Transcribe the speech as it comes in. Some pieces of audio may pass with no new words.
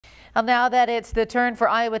Well, now that it's the turn for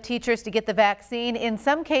Iowa teachers to get the vaccine, in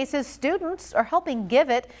some cases, students are helping give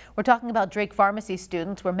it. We're talking about Drake Pharmacy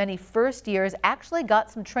students, where many first years actually got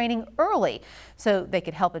some training early so they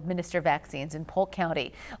could help administer vaccines in Polk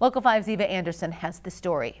County. Local 5's Eva Anderson has the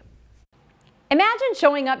story. Imagine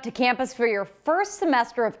showing up to campus for your first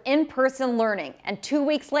semester of in-person learning and 2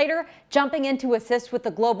 weeks later jumping in to assist with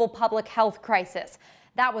the global public health crisis.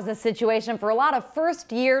 That was a situation for a lot of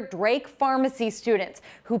first-year Drake Pharmacy students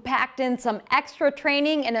who packed in some extra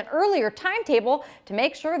training and an earlier timetable to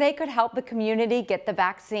make sure they could help the community get the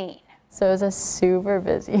vaccine. So it was a super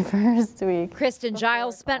busy first week. Kristen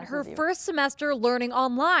Giles spent her first semester learning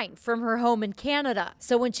online from her home in Canada.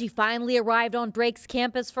 So when she finally arrived on Drake's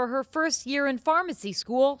campus for her first year in pharmacy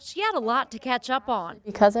school, she had a lot to catch up on.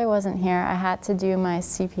 Because I wasn't here, I had to do my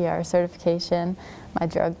CPR certification, my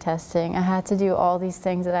drug testing. I had to do all these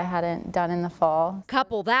things that I hadn't done in the fall.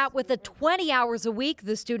 Couple that with the 20 hours a week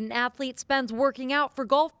the student athlete spends working out for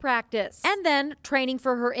golf practice, and then training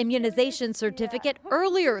for her immunization certificate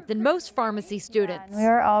earlier than most pharmacy students. We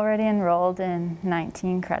were already enrolled in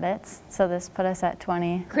 19 credits, so this put us at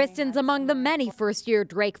 20. Kristen's among the many first-year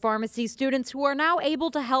Drake Pharmacy students who are now able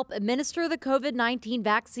to help administer the COVID-19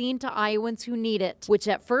 vaccine to Iowans who need it, which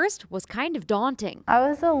at first was kind of daunting. I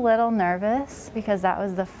was a little nervous because that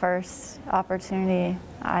was the first opportunity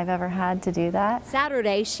I've ever had to do that.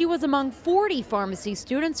 Saturday, she was among 40 pharmacy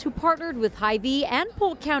students who partnered with Hy-Vee and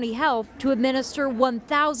Polk County Health to administer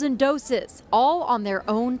 1,000 doses, all on their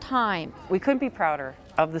own time. We couldn't be prouder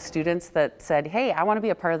of the students that said, hey, I want to be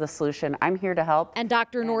a part of the solution. I'm here to help. And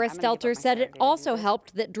Dr. Nora Stelter said it also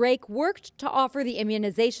helped that Drake worked to offer the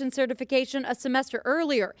immunization certification a semester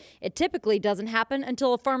earlier. It typically doesn't happen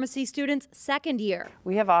until a pharmacy student's second year.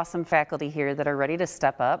 We have awesome faculty here that are ready to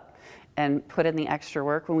step up and put in the extra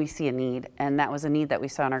work when we see a need, and that was a need that we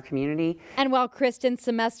saw in our community. And while Kristen's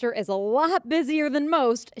semester is a lot busier than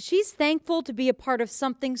most, she's thankful to be a part of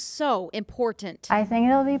something so important. I think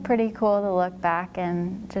it'll be pretty cool to look back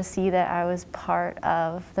and just see that I was part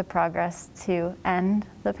of the progress to end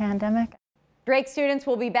the pandemic. Drake students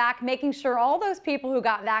will be back making sure all those people who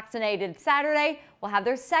got vaccinated Saturday will have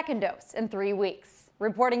their second dose in 3 weeks.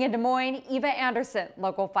 Reporting in Des Moines, Eva Anderson,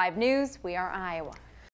 Local 5 News, We Are Iowa.